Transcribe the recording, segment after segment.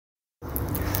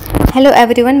Hello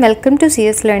everyone, welcome to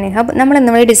CS Learning Hub. നമ്മൾ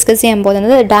ഇന്ന് discuss ചെയ്യാൻ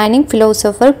പോകുന്നത് ഡൈനിങ്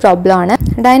ഫിലോസഫർ പ്രോബ്ലം ആണ്.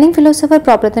 ഡൈനിങ് ഫിലോസഫർ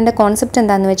പ്രോബ്ലത്തിന്റെ കോൺസെപ്റ്റ്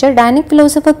എന്താണെന്ന് വെച്ചാൽ dining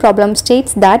philosopher problem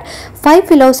States that 5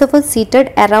 philosophers seated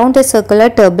around a circular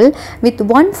table with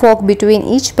one fork between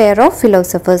each pair of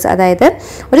philosophers. അതായത്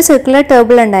ഒരു circular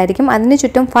table ഉണ്ടായിരിക്കും, അതിന്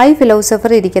ചുറ്റും 5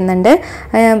 ഫിലോസഫർ ഇരിക്കുന്നുണ്ട്.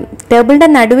 ടേബിളിന്റെ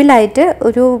നടുവിലായിട്ട്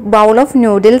ഒരു ബൗൾ ഓഫ്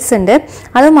നൂഡിൽസ് ഉണ്ട്.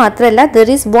 അത് മാത്രമല്ല there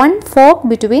is one fork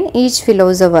between each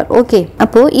philosopher. Okay,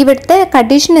 അപ്പോൾ ഇവിടുത്തെ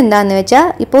കണ്ടീഷൻ എന്താണെന്ന് വെച്ചാൽ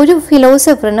ഇപ്പോൾ ഒരു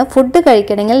ഫിലോസഫറിന് ഫുഡ്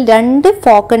കഴിക്കണമെങ്കിൽ 2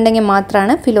 ഫോക്ക് ഉണ്ടെങ്കിൽ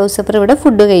മാത്രമാണ് ഫിലോസഫർ ഇവിടെ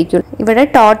ഫുഡ് കഴിക്കുള്ളൂ. ഇവിടെ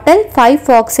ടോട്ടൽ 5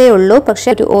 ഫോക്സേ ഉള്ളൂ, പക്ഷെ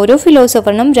ഓരോ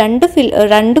ഫിലോസഫറിനും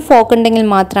 2 ഫോക്ക് ഉണ്ടെങ്കിൽ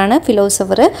മാത്രമാണ്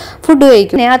ഫിലോസഫർ ഫുഡ്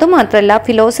കഴിക്കുന്നത്. അതുമാത്രമല്ല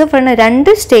ഫിലോസഫറിന്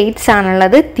 2 സ്റ്റേറ്റ്സ്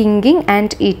ആണുള്ളത്, തിങ്കിങ്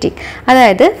ആൻഡ് ഈറ്റിംഗ്.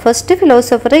 അതായത് ഫസ്റ്റ്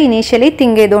ഫിലോസഫർ ഇനീഷ്യലി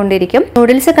തിങ്ക് ചെയ്തുകൊണ്ടിരിക്കും.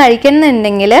 നൂഡിൽസ്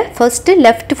കഴിക്കുന്നുണ്ടെങ്കിൽ ഫസ്റ്റ്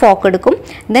ലെഫ്റ്റ് ഫോക്ക് എടുക്കും,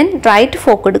 ദെൻ റൈറ്റ്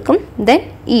ഫോക്ക് എടുക്കും, ദെൻ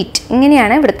ഈറ്റ്.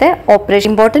 ഇങ്ങനെയാണ് ഇവിടുത്തെ ഓപ്പറേഷൻ.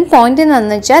 ഇമ്പോർട്ടൻറ്റ് പോയിന്റ്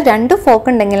എന്താണെന്ന് വെച്ചാൽ 2 ഫോക്ക്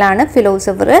ഉണ്ടെങ്കിലാണ്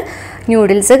ഫിലോസഫർ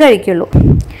ന്യൂഡിൽസ് കഴിക്കുള്ളൂ.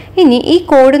 ഇനി ഈ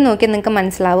കോഡ് നോക്കി നിങ്ങൾക്ക്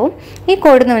മനസ്സിലാവും. ഈ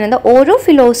കോഡ് എന്ന് പറയുന്നത് ഓരോ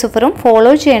ഫിലോസഫറും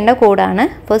ഫോളോ ചെയ്യേണ്ട കോഡാണ്.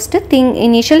 ഫസ്റ്റ്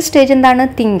ഇനീഷ്യൽ സ്റ്റേജ് എന്താണ്?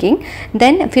 തിങ്കിങ്.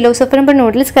 ദെൻ ഫിലോസഫറും ഇപ്പോൾ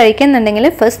നൂഡിൽസ് കഴിക്കുന്നുണ്ടെങ്കിൽ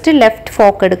ഫസ്റ്റ് ലെഫ്റ്റ്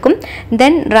ഫോക്ക് എടുക്കും,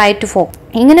 ദെൻ റൈറ്റ് ഫോക്ക്.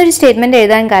 ഇങ്ങനെ ഒരു സ്റ്റേറ്റ്മെൻറ്റ്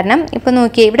എഴുതാൻ കാരണം ഇപ്പോൾ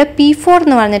നോക്കിയേ, ഇവിടെ P4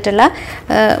 എന്ന് പറഞ്ഞിട്ടുള്ള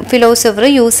ഫിലോസഫർ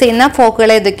യൂസ് ചെയ്യുന്ന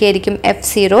ഫോക്കുകൾ ഏതൊക്കെയായിരിക്കും?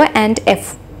 F0 ആൻഡ്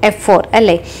F4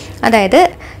 അല്ലേ? അതായത്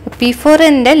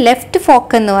P4ൻ്റെ ലെഫ്റ്റ്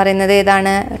ഫോക്ക് എന്ന് പറയുന്നത്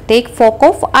ഏതാണ്? ടേക്ക് ഫോക്ക്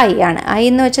ഓഫ് ഐ ആണ്. ഐ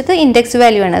എന്ന് വെച്ചത് ഇൻഡെക്സ്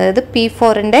വാല്യൂ ആണ്. അതായത്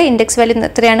P4ൻ്റെ ഇൻഡെക്സ് വാല്യൂ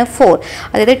എത്രയാണ്? 4.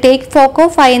 അതായത് ടേക്ക് ഫോക്ക്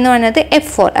ഓഫ് ഐ എന്ന് പറയുന്നത്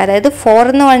F4. അതായത് F4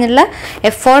 എന്ന്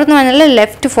പറഞ്ഞുള്ള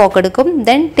ലെഫ്റ്റ് ഫോക്ക് എടുക്കും.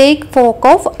 Then take folk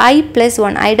of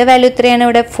I+1. ഐയുടെ വാല്യൂ എത്രയാണ്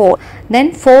ഇവിടെ? 4. ദെൻ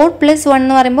 4+1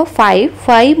 എന്ന് പറയുമ്പോൾ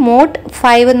 5 മോഡ്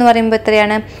 5 എന്ന് പറയുമ്പോൾ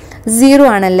എത്രയാണ്? 0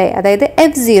 ആണല്ലേ? അതായത്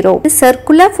F0.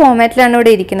 സർക്കുലർ ഫോമാറ്റിലാണ്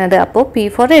ഇവിടെ ഇരിക്കുന്നത്. അപ്പോൾ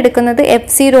P4 എടുക്കുന്നത്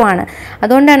F0 ആണ്.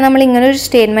 അതുകൊണ്ടാണ് നമ്മൾ ഇങ്ങനെ ഒരു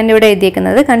സ്റ്റേറ്റ്മെന്റ് ഇവിടെ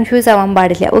എഴുതിയിരിക്കുന്നത്. കൺഫ്യൂസ് ആവാൻ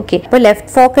പാടില്ല. ഓക്കെ, അപ്പോൾ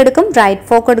ലെഫ്റ്റ് ഫോക്ക് എടുക്കും, റൈറ്റ്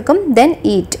ഫോക്ക് എടുക്കും, ദെൻ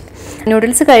ഈറ്റ്.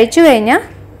 നൂഡിൽസ് കഴിച്ചു കഴിഞ്ഞാൽ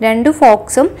 2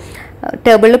 ഫോക്സും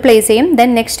ടേബിളിൽ പ്ലേസ് ചെയ്യും.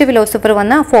 ദെൻ നെക്സ്റ്റ് ഫിലോസഫർ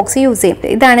വന്ന് ആ ഫോക്സ് യൂസ് ചെയ്യും.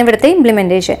 ഇതാണ് ഇവിടുത്തെ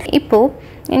ഇംപ്ലിമെൻറ്റേഷൻ. ഇപ്പോൾ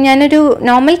ഞാനൊരു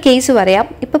നോർമൽ കേസ് പറയാം.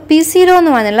 ഇപ്പോൾ P0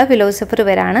 എന്ന് പറഞ്ഞുള്ള ഫിലോസഫർ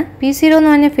വരാണ്. P0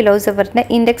 എന്ന് പറഞ്ഞ ഫിലോസഫറിൻ്റെ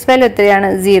ഇൻഡെക്സ് വാല്യൂ എത്രയാണ്?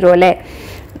 0 അല്ലേ?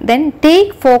 Then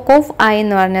take folk of I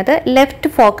എന്ന് പറഞ്ഞത് ലെഫ്റ്റ്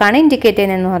ഫോക്കാണ് ഇൻഡിക്കേറ്റ്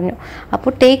ചെയ്യുന്നതെന്ന് പറഞ്ഞു.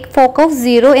 അപ്പോൾ ടേക്ക് ഫോക്ക് ഓഫ്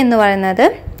 0 എന്ന് പറയുന്നത്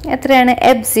എത്രയാണ്?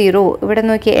 F0. ഇവിടെ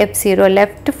നോക്കിയാൽ F0.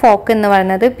 ലെഫ്റ്റ് ഫോക്ക് എന്ന്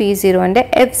പറയുന്നത് P0ൻ്റെ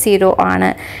F0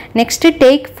 ആണ്. Next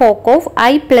take folk of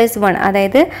I+1.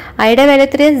 അതായത് ഐയുടെ വാല്യൂ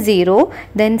എത്രയാണ്? 0.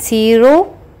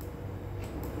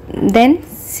 ദെൻ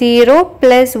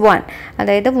 0+1.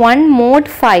 അതായത് 1 മോഡ്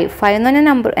 5 എന്ന് പറഞ്ഞ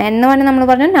നമ്പർ എന്ന് പറഞ്ഞാൽ നമ്മൾ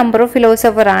പറഞ്ഞു നമ്പർ ഓഫ്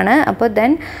ഫിലോസഫർ ആണ്. അപ്പോൾ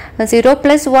ദെൻ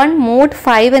 0+1 മോഡ്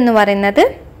 5 എന്ന് പറയുന്നത്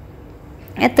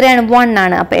എത്രയാണ്? 1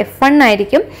 ആണ്. അപ്പോൾ F1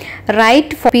 ആയിരിക്കും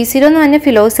റൈറ്റ്. P0 എന്ന് പറഞ്ഞ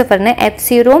ഫിലോസഫറിന്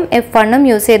F0ഉം F1ഉം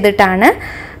യൂസ് ചെയ്തിട്ടാണ്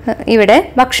ഇവിടെ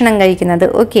ഭക്ഷണം കഴിക്കുന്നത്.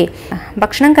 ഓക്കെ,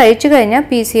 ഭക്ഷണം കഴിച്ചു കഴിഞ്ഞാൽ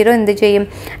P0 എന്ത് ചെയ്യും?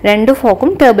 2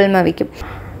 ഫോക്കും ടേബിളിൽ വയ്ക്കും.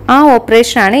 ആ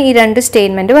ഓപ്പറേഷനാണ് ഈ 2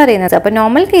 സ്റ്റേറ്റ്മെൻറ്റ് പറയുന്നത്. അപ്പോൾ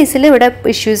നോർമൽ കേസിൽ ഇവിടെ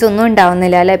ഇഷ്യൂസ് ഒന്നും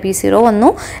ഉണ്ടാവുന്നില്ല അല്ലേ? P0 വന്നു,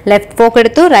 ലെഫ്റ്റ് ഫോക്ക്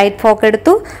എടുത്തു, റൈറ്റ് ഫോക്ക്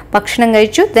എടുത്തു, ഭക്ഷണം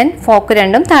കഴിച്ചു, ദെൻ ഫോക്ക്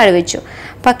 2ഉം താഴെ വെച്ചു.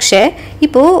 പക്ഷേ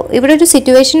ഇപ്പോൾ ഇവിടെ ഒരു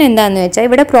സിറ്റുവേഷൻ എന്താണെന്ന് വെച്ചാൽ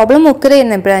ഇവിടെ പ്രോബ്ലം ഒക്കർ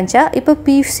ചെയ്യുന്ന എപ്പോഴാണെന്ന് വെച്ചാൽ ഇപ്പോൾ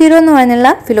P0 എന്ന് പറഞ്ഞുള്ള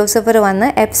ഫിലോസഫർ വന്ന്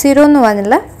F0 എന്ന്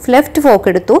പറഞ്ഞുള്ള ലെഫ്റ്റ് ഫോക്ക്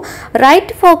എടുത്തു.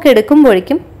 റൈറ്റ് ഫോക്ക്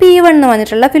എടുക്കുമ്പോഴേക്കും P1 എന്ന്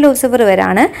പറഞ്ഞിട്ടുള്ള ഫിലോസഫർ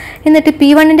വരാണ്. എന്നിട്ട്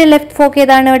P1ൻ്റെ ലെഫ്റ്റ് ഫോക്ക്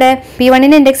ഏതാണ് ഇവിടെ?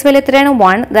 P1ൻ്റെ ഇൻഡെക്സ് വാല്യൂ എത്രയാണ്?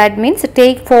 1. That means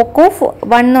take folk of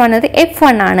 1 എന്ന് പറഞ്ഞത്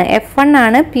F1 ആണ്. F1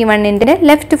 ആണ് P1ൻ്റെ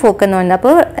ലെഫ്റ്റ് ഫോക്ക് എന്ന് പറയുന്നത്.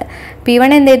 അപ്പോൾ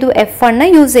P1 എന്ത് ചെയ്തു? F1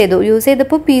 യൂസ്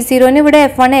ചെയ്തപ്പോൾ P0ന് ഇവിടെ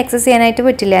F1 ആക്സസ് ചെയ്യാനായിട്ട്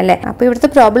പറ്റില്ല അല്ലേ? അപ്പോൾ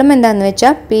ഇവിടുത്തെ പ്രോബ്ലം എന്താണെന്ന് വെച്ചാൽ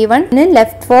P1ന്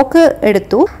ലെഫ്റ്റ് ഫോക്ക്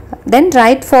എടുത്തു, ദെൻ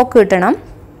റൈറ്റ് ഫോക്ക് കിട്ടണം.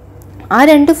 ആ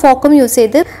 2 ഫോക്കും യൂസ്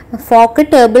ചെയ്ത് ഫോക്ക്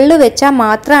ടേബിളിൽ വെച്ചാൽ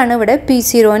മാത്രമാണ് ഇവിടെ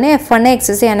P0ന് F1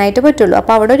 ആക്സസ് ചെയ്യാനായിട്ട് പറ്റുള്ളൂ.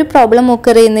 അപ്പോൾ അവിടെ ഒരു പ്രോബ്ലം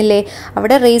ഒക്കർ ചെയ്യുന്നില്ലേ?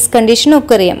 അവിടെ റേസ് കണ്ടീഷൻ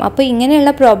ഒക്കർ ചെയ്യും. അപ്പോൾ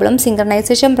ഇങ്ങനെയുള്ള പ്രോബ്ലം,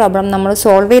 സിങ്ക്രണൈസേഷൻ പ്രോബ്ലം നമ്മൾ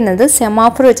സോൾവ് ചെയ്യുന്നത്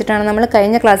സെമാഫർ വെച്ചിട്ടാണ്. നമ്മൾ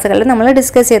കഴിഞ്ഞ ക്ലാസ്സുകളിൽ നമ്മൾ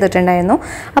ഡിസ്കസ് ചെയ്തിട്ടുണ്ടായിരുന്നു.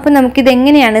 അപ്പോൾ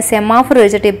നമുക്കിതെങ്ങനെയാണ് സെമാഫർ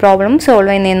വെച്ചിട്ട് ഈ പ്രോബ്ലം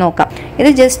സോൾവ് ചെയ്യുന്നതെന്ന് നോക്കാം. ഇത്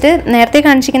ജസ്റ്റ് നേരത്തെ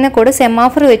കാണിച്ചിരിക്കുന്ന കോഡ്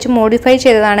സെമാഫർ വെച്ച് മോഡിഫൈ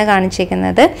ചെയ്തതാണ്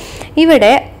കാണിച്ചിരിക്കുന്നത്.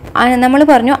 ഇവിടെ നമ്മൾ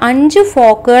പറഞ്ഞു 5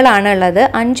 ഫോക്കുകളാണ് ഉള്ളത്.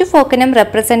 5 ഫോക്കിനും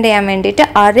റെപ്രസെൻറ്റ് ചെയ്യാൻ വേണ്ടിയിട്ട്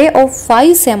അറേ ഓഫ്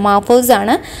 5 സെമാഫേഴ്സ്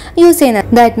ആണ് യൂസ് ചെയ്യുന്നത്.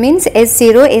 That means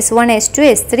S0, S1, S2,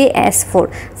 S3, S4.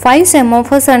 5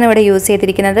 semaphores ആണ് ഇവിടെ യൂസ്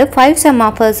ചെയ്തിരിക്കുന്നത്. 5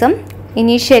 സെമാഫേഴ്സും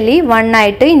ഇനീഷ്യലി 1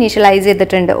 ആയിട്ട് ഇനീഷ്യലൈസ്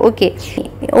ചെയ്തിട്ടുണ്ട്. ഓക്കെ,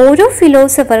 ഓരോ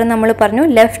ഫിലോസഫറും നമ്മൾ പറഞ്ഞു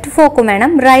ലെഫ്റ്റ് ഫോക്കും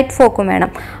വേണം റൈറ്റ് ഫോക്കും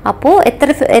വേണം. അപ്പോൾ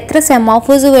എത്ര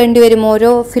സെമാഫേഴ്സ് വേണ്ടി വരും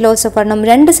ഓരോ ഫിലോസഫറിനും?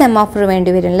 2 സെമാഫർ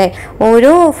വേണ്ടി വരും അല്ലേ?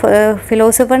 ഓരോ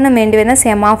ഫിലോസഫറിനും വേണ്ടി വരുന്ന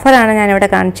സെമാഫറാണ് ഞാനിവിടെ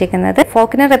കാണിച്ചിരിക്കുന്നത്.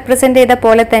 ഫോക്കിനെ റെപ്രസെൻ്റ് ചെയ്ത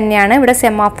പോലെ തന്നെയാണ് ഇവിടെ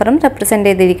സെമാഫറും റെപ്രസെൻ്റ്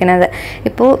ചെയ്തിരിക്കുന്നത്.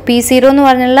 ഇപ്പോൾ P0 എന്ന്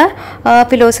പറഞ്ഞുള്ള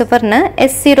ഫിലോസഫറിന്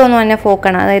S0 എന്ന് പറഞ്ഞ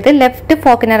ഫോക്കാണ്. അതായത് ലെഫ്റ്റ്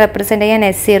ഫോക്കിനെ റെപ്രസെൻ്റ് ചെയ്യാൻ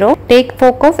S0, take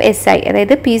folk of SI,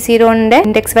 അതായത് P0ൻ്റെ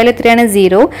ഇൻഡെക്സ് വാല്യൂ എത്രയാണ്?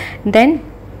 0. ദെൻ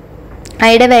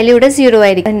ഐയുടെ വാല്യൂ ഇവിടെ 0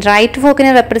 ആയിരിക്കും. റൈറ്റ്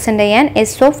ഫോക്കിനെ റെപ്രസെൻ്റ് ചെയ്യാൻ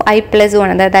S of I plus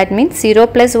 1, that means 0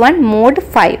 plus 1 mod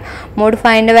 5. mod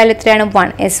 5ൻ്റെ value എത്രയാണ്?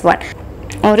 1, S1.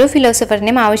 ഓരോ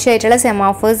ഫിലോസഫറിൻ്റെയും ആവശ്യമായിട്ടുള്ള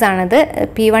സെമാഫേഴ്സ് ആണിത്.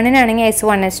 P1-നാണെങ്കിൽ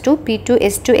S1 S2, P2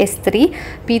 S2 S3,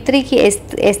 P3ക്ക്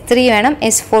S3 വേണം,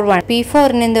 S4 വേണം.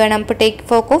 P4-ന് എന്ത് വേണം? ഇപ്പോൾ ടേക്ക്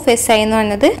ഫോക്ക് ഓഫ് SI എന്ന്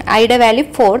പറയുന്നത് ഐയുടെ വാല്യൂ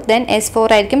 4, ദെൻ S4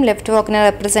 ആയിരിക്കും ലെഫ്റ്റ് ഫോക്കിനെ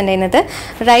റെപ്രസെൻ്റ് ചെയ്യുന്നത്.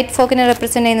 റൈറ്റ് ഫോക്കിനെ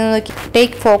റെപ്രസെൻ്റ് ചെയ്യുന്നത് നോക്കി,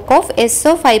 take folk of S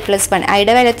of I plus 1,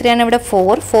 ഐയുടെ വാല്യൂ എത്രയാണ് ഇവിടെ?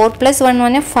 4, 4 plus 1 എന്ന്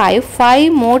പറഞ്ഞാൽ 5, 5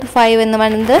 mod 5 എന്ന്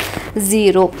പറയുന്നത്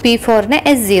 0, P4-ന്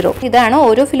S0. ഇതാണ്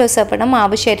ഓരോ ഫിലോസഫറിനും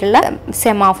ആവശ്യമായിട്ടുള്ള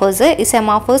സെമാഫേഴ്സ്. ഈ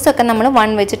സെമാഫേഴ്സ് ഒക്കെ നമ്മൾ 1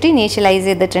 വെച്ചിട്ട് ഇനീഷ്യലൈസ്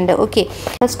ചെയ്തിട്ടുണ്ട്. ഓക്കെ,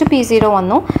 ഫസ്റ്റ് P0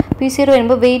 വന്നു. P0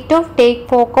 വരുമ്പോൾ weight of take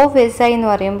folk of SI എന്ന്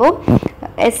പറയുമ്പോൾ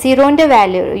S0ൻ്റെ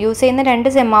വാല്യൂ യൂസ് ചെയ്യുന്ന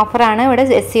 2 സെമാഫറാണ് ഇവിടെ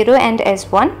S0 and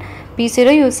S1.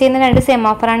 P0 use ചെയ്യുന്ന 2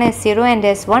 സെമാഫറാണ് S0 ആൻഡ്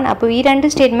S1. അപ്പോൾ ഈ 2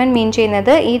 സ്റ്റേറ്റ്മെൻറ്റ് മീൻ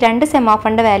ചെയ്യുന്നത് ഈ 2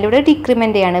 സെമാഫറിൻ്റെ വാല്യൂടെ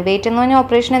ഡിക്രിമെൻ്റ് ചെയ്യാണ്. വെയിറ്റ് എന്ന് പറഞ്ഞ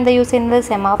ഓപ്പറേഷൻ എന്താ യൂസ് ചെയ്യുന്നത്?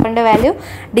 സെമാഫറിൻ്റെ വാല്യൂ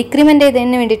ഡിക്രിമെൻ്റ്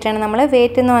ചെയ്തതിന് വേണ്ടിയിട്ടാണ് നമ്മൾ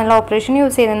വെയിറ്റ് എന്ന് പറഞ്ഞ ഓപ്പറേഷൻ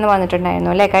യൂസ് ചെയ്തതെന്ന്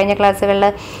പറഞ്ഞിട്ടുണ്ടായിരുന്നു അല്ലേ കഴിഞ്ഞ ക്ലാസ്സുകളിൽ.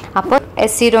 അപ്പോൾ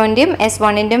S0ൻ്റെയും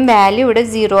S1ൻ്റെയും വാല്യൂ ഇവിടെ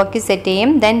 0 ആക്കി സെറ്റ്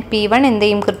ചെയ്യും. ദെൻ P1 എന്ത്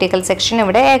ചെയ്യും? ക്രിട്ടിക്കൽ സെക്ഷൻ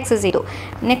ഇവിടെ ആക്സസ് ചെയ്തു.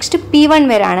 നെക്സ്റ്റ് P1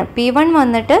 വരാണ്. P1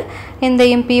 വന്നിട്ട് എന്ത്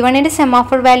ചെയ്യും? P1ൻ്റെ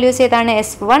സെമാഫർ വാല്യൂസ് ഏതാണ്?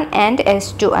 S1 and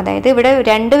S2. അതായത് ഇവിടെ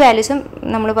 2 വാല്യൂസും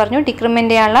നമ്മൾ പറഞ്ഞു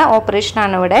ഡിക്രിമെൻ്റ് ചെയ്യാനുള്ള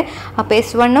ഓപ്പറേഷനാണ് ഇവിടെ. അപ്പോൾ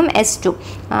S1ഉം S2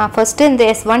 ഫസ്റ്റ് എന്ത്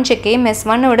S1 ചെക്ക് ചെയ്യും.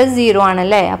 S1 ഇവിടെ 0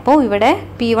 ആണല്ലേ. അപ്പോൾ ഇവിടെ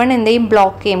P1 എന്ത് ചെയ്യും?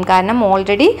 ബ്ലോക്ക് ചെയ്യും. കാരണം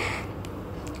ഓൾറെഡി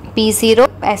P0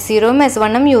 S0ഉം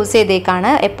S1ഉം യൂസ്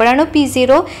ചെയ്തേക്കാണ്. എപ്പോഴാണ്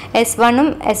P0 S0ഉം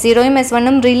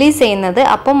S1ഉം റിലീസ് ചെയ്യുന്നത്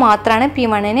അപ്പോൾ മാത്രമാണ്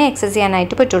P1നെ ആക്സസ്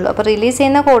ചെയ്യാനായിട്ട് പറ്റുള്ളൂ. അപ്പോൾ റിലീസ്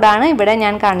ചെയ്യുന്ന കോഡാണ് ഇവിടെ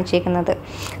ഞാൻ കാണിച്ചേക്കുന്നത്.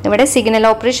 ഇവിടെ സിഗ്നൽ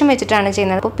ഓപ്പറേഷൻ വെച്ചിട്ടാണ്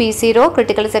ചെയ്യുന്നത്. അപ്പോൾ P0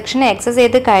 ക്രിട്ടിക്കൽ സെക്ഷൻ ആക്സസ്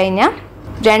ചെയ്ത് കഴിഞ്ഞാൽ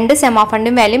 2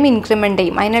 സെമാഫറിൻ്റെയും വാല്യൂം ഇൻക്രിമെൻ്റ്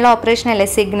ചെയ്യും. അതിനുള്ള ഓപ്പറേഷൻ അല്ലേ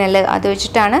സിഗ്നൽ, അത്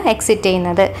വെച്ചിട്ടാണ് എക്സിറ്റ്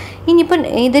ചെയ്യുന്നത്. ഇനിയിപ്പോൾ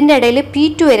ഇതിൻ്റെ ഇടയിൽ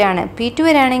P2 വരാണ്. P2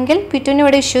 വരാണെങ്കിൽ P2ന്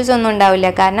ഇവിടെ ഇഷ്യൂസ് ഒന്നും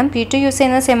ഉണ്ടാവില്ല. കാരണം P2 യൂസ്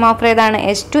ചെയ്യുന്ന സെമാഫർ ഏതാണ്?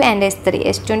 S2 and S3.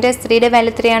 S2ൻ്റെ S3യുടെ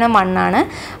വാല്യൂ 3 ആണ്, 1 ആണ്.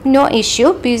 No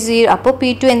issue. P0 അപ്പോൾ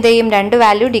P2 എന്ത് ചെയ്യും? 2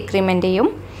 വാല്യൂ ഡിക്രിമെൻ്റ് ചെയ്യും.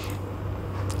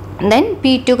 Then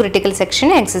P2 critical section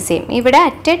access ചെയ്യും. ഇവിടെ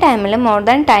അറ്റ് എ ടൈമിൽ more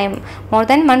than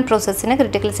 1 പ്രോസസ്സിന്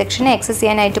critical section access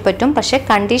ചെയ്യാനായിട്ട് പറ്റും. പക്ഷേ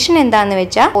കണ്ടീഷൻ എന്താണെന്ന്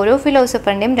വെച്ചാൽ ഓരോ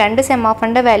ഫിലോസഫറിൻ്റെയും 2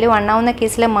 സെമാഫറിൻ്റെ വാല്യൂ 1 ആവുന്ന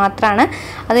കേസിൽ മാത്രമാണ്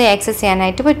അത് ആക്സസ്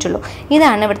ചെയ്യാനായിട്ട് പറ്റുള്ളൂ.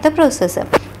 ഇതാണ് ഇവിടുത്തെ പ്രോസസ്സ്.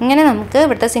 ഇങ്ങനെ നമുക്ക്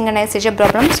ഇവിടുത്തെ സിങ്കണൈസേഷൻ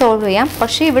പ്രോബ്ലം സോൾവ് ചെയ്യാം.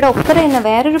 പക്ഷേ ഇവിടെ ഒക്കർ ചെയ്യുന്ന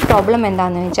വേറൊരു പ്രോബ്ലം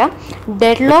എന്താണെന്ന് വെച്ചാൽ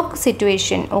ഡെഡ് ലോക്ക്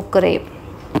സിറ്റുവേഷൻ ഒക്കർ ചെയ്യും.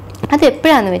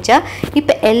 അതെപ്പോഴാണെന്ന് വെച്ചാൽ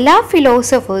ഇപ്പം എല്ലാ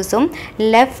ഫിലോസഫേഴ്സും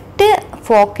ലെഫ്റ്റ്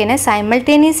ഫോക്കിനെ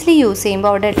സൈമൾട്ടേനിയസ്ലി യൂസ് ചെയ്യുമ്പോൾ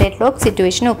അവിടെ ഡെഡ് ലോക്ക്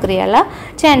സിറ്റുവേഷൻ ഒക്കർ ചെയ്യാനുള്ള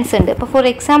ചാൻസ് ഉണ്ട്. ഇപ്പോൾ ഫോർ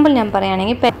എക്സാമ്പിൾ ഞാൻ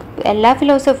പറയുകയാണെങ്കിൽ ഇപ്പം എല്ലാ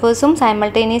ഫിലോസഫേഴ്സും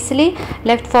സൈമൾട്ടേനിയസ്ലി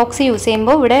ലെഫ്റ്റ് ഫോക്സ് യൂസ്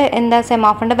ചെയ്യുമ്പോൾ ഇവിടെ എന്താ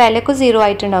സെമാഫറിൻ്റെ വാല്യൂ ഒക്കെ 0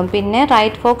 ആയിട്ടുണ്ടാകും. പിന്നെ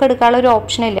റൈറ്റ് ഫോക്ക് എടുക്കാനുള്ള ഒരു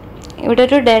ഓപ്ഷൻ ഇല്ല. ഇവിടെ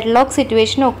ഒരു ഡെഡ് ലോക്ക്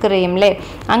സിറ്റുവേഷൻ ഒക്കർ ചെയ്യും അല്ലേ.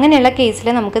 അങ്ങനെയുള്ള കേസിൽ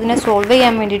നമുക്കിതിനെ സോൾവ്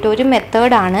ചെയ്യാൻ വേണ്ടിയിട്ട് ഒരു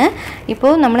മെത്തേഡാണ്.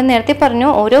 ഇപ്പോൾ നമ്മൾ നേരത്തെ പറഞ്ഞു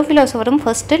ഓരോ ഫിലോസഫറും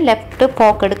ഫസ്റ്റ് ലെഫ്റ്റ്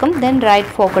ഫോക്ക് എടുക്കും, ദെൻ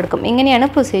റൈറ്റ് ഫോക്ക് എടുക്കും. ഇങ്ങനെയാണ്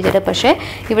പ്രൊസീജിയർ. പക്ഷേ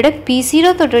ഇവിടെ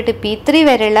P0 തൊട്ടിട്ട് P3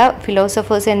 വരെയുള്ള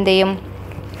ഫിലോസഫേഴ്സ് എന്ത് ചെയ്യും?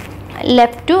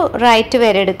 ലെഫ്റ്റ് ടു റൈറ്റ്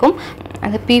വരെ എടുക്കും.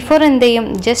 അത് P4 എന്ത് ചെയ്യും?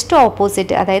 ജസ്റ്റ്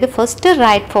ഓപ്പോസിറ്റ്, അതായത് ഫസ്റ്റ്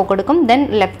റൈറ്റ് ഫോക്ക് എടുക്കും, ദെൻ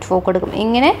ലെഫ്റ്റ് ഫോക്ക് എടുക്കും.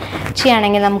 ഇങ്ങനെ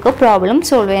ചെയ്യുകയാണെങ്കിൽ നമുക്ക് പ്രോബ്ലം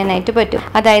സോൾവ് ചെയ്യാനായിട്ട് പറ്റും.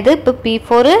 അതായത് ഇപ്പോൾ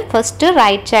P4 ഫസ്റ്റ്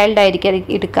റൈറ്റ് ചൈൽഡ് ആയിരിക്കും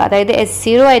എടുക്കുക, അതായത്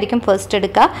S0 ആയിരിക്കും ഫസ്റ്റ്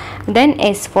എടുക്കുക, ദെൻ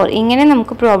S4. ഇങ്ങനെ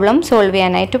നമുക്ക് പ്രോബ്ലം സോൾവ്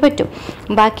ചെയ്യാനായിട്ട് പറ്റും.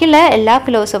 ബാക്കിയുള്ള എല്ലാ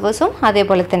ഫിലോസഫേഴ്സും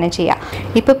അതേപോലെ തന്നെ ചെയ്യാം.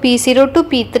 ഇപ്പോൾ P0 ടു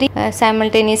P3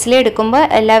 സൈമൾട്ടേനിയസ്ലി എടുക്കുമ്പോൾ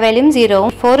എല്ലാ വാല്യൂം 0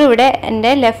 ആവും. P4 ഇവിടെ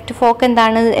എൻ്റെ ലെഫ്റ്റ് ഫോക്ക്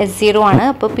എന്താണ്? S0 ആണ്.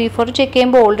 അപ്പോൾ P4 ചെക്ക്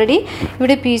ചെയ്യുമ്പോൾ ഓൾറെഡി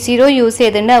ഇവിടെ P0 യൂസ്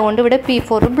ചെയ്തിട്ടുണ്ട്. അതുകൊണ്ട് ഇവിടെ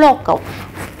P4 ബ്ലോക്ക് ആവും.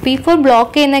 P4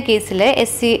 ബ്ലോക്ക് ചെയ്യുന്ന കേസിൽ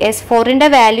S4ൻ്റെ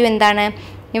വാല്യൂ എന്താണ്?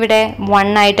 ഇവിടെ 1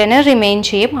 ആയിട്ട് തന്നെ റിമെയിൻ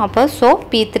ചെയ്യും. അപ്പോൾ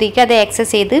P3ക്ക് അത്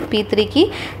ആക്സസ് ചെയ്ത്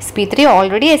P3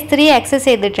 ഓൾറെഡി S3 ആക്സസ്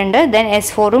ചെയ്തിട്ടുണ്ട്, ദെൻ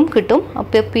S4ഉം കിട്ടും.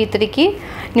 അപ്പോൾ P3ക്ക്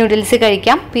ന്യൂഡിൽസ്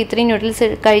കഴിക്കാം. P3 ന്യൂഡിൽസ്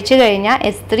കഴിച്ചു കഴിഞ്ഞാൽ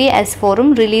S3 S4ഉം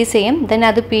റിലീസ് ചെയ്യും. ദെൻ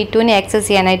അത് P2നെ ആക്സസ്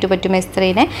ചെയ്യാനായിട്ട് പറ്റും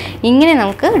S3നെ. ഇങ്ങനെ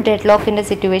നമുക്ക് ഡെഡ് ലോക്കിൻ്റെ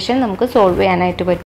സിറ്റുവേഷൻ നമുക്ക് സോൾവ് ചെയ്യാനായിട്ട് പറ്റും.